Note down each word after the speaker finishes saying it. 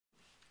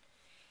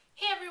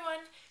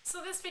everyone.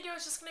 So this video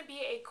is just going to be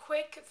a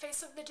quick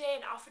face of the day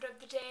and outfit of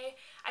the day.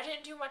 I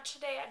didn't do much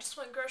today. I just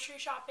went grocery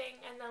shopping,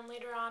 and then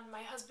later on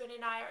my husband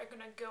and I are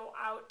going to go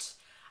out.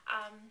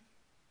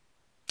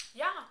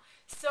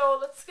 So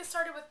let's get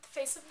started with the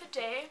face of the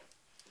day.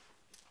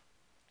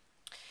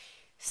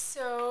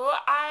 So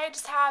I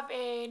just have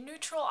a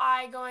neutral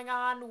eye going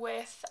on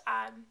with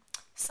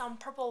some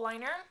purple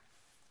liner.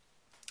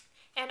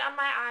 And on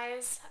my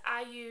eyes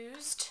I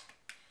used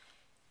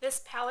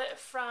this palette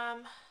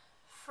from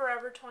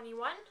Forever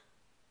 21.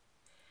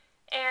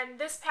 And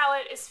this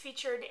palette is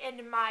featured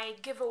in my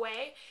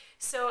giveaway.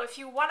 So if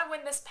you want to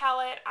win this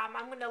palette,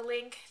 I'm going to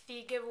link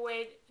the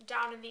giveaway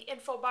down in the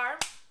info bar.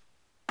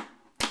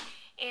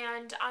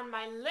 And on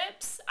my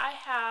lips, I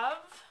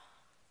have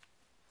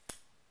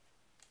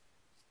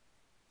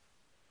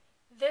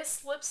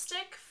this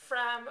lipstick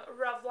from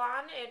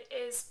Revlon. It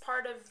is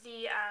part of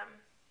the,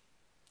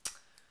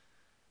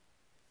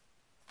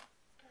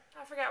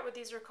 I forgot what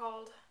these are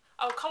called.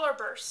 Oh,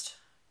 Colorburst.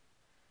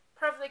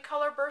 Part of the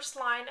Colorburst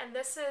line, and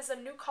this is a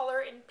new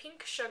color in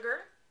Pink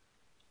Sugar.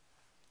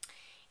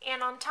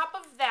 And on top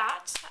of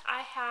that,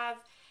 I have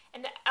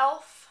an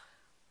e.l.f.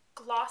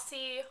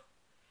 Glossy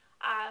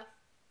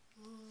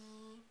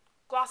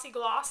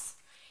gloss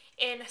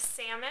in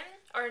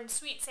salmon, or in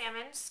sweet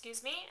salmon,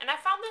 excuse me. And I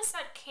found this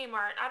at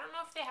Kmart. I don't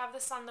know if they have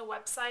this on the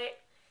website,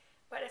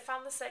 but I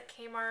found this at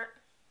Kmart.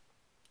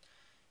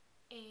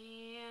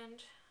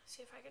 And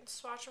see if I can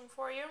swatch them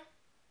for you.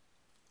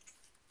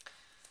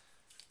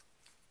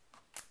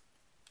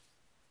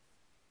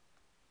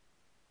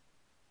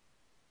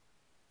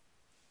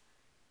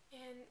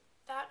 And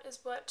that is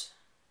what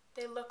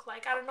they look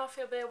like. I don't know if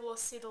you'll be able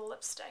to see the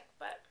lipstick,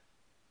 but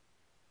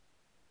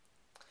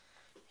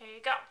there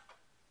you go.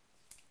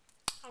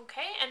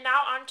 Okay, and now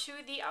on to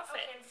the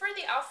outfit. Okay, and for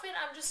the outfit,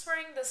 I'm just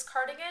wearing this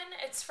cardigan.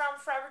 It's from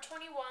Forever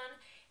 21.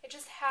 It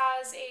just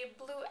has a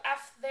blue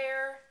F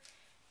there,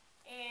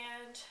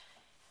 and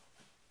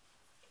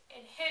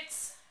it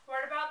hits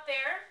right about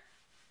there.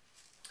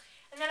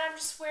 And then I'm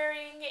just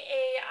wearing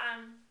a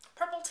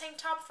purple tank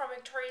top from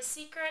Victoria's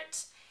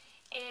Secret,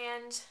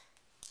 and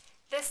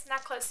this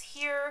necklace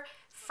here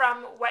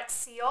from Wet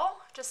Seal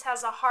just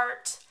has a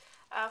heart,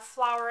 a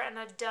flower, and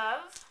a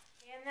dove.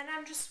 And then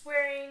I'm just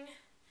wearing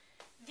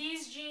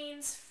these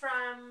jeans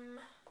from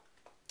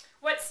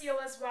Wet Seal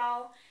as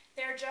well.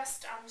 They're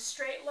just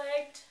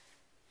straight-legged.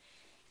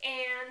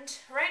 And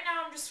right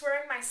now I'm just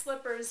wearing my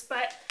slippers,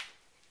 but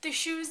the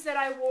shoes that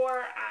I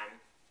wore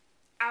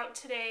out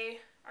today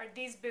are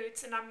these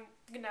boots, and I'm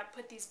going to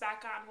put these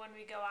back on when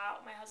we go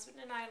out, my husband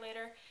and I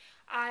later.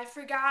 I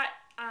forgot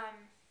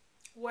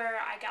where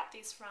I got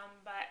these from,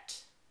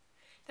 but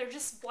they're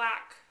just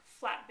black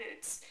flat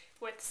boots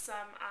with some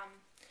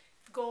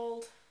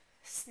gold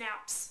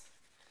snaps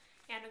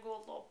and a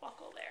gold little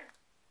buckle there.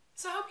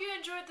 So I hope you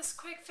enjoyed this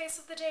quick face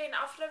of the day and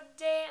outfit of the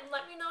day, and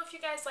let me know if you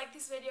guys like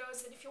these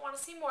videos and if you want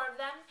to see more of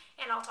them,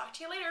 and I'll talk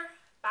to you later.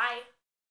 Bye!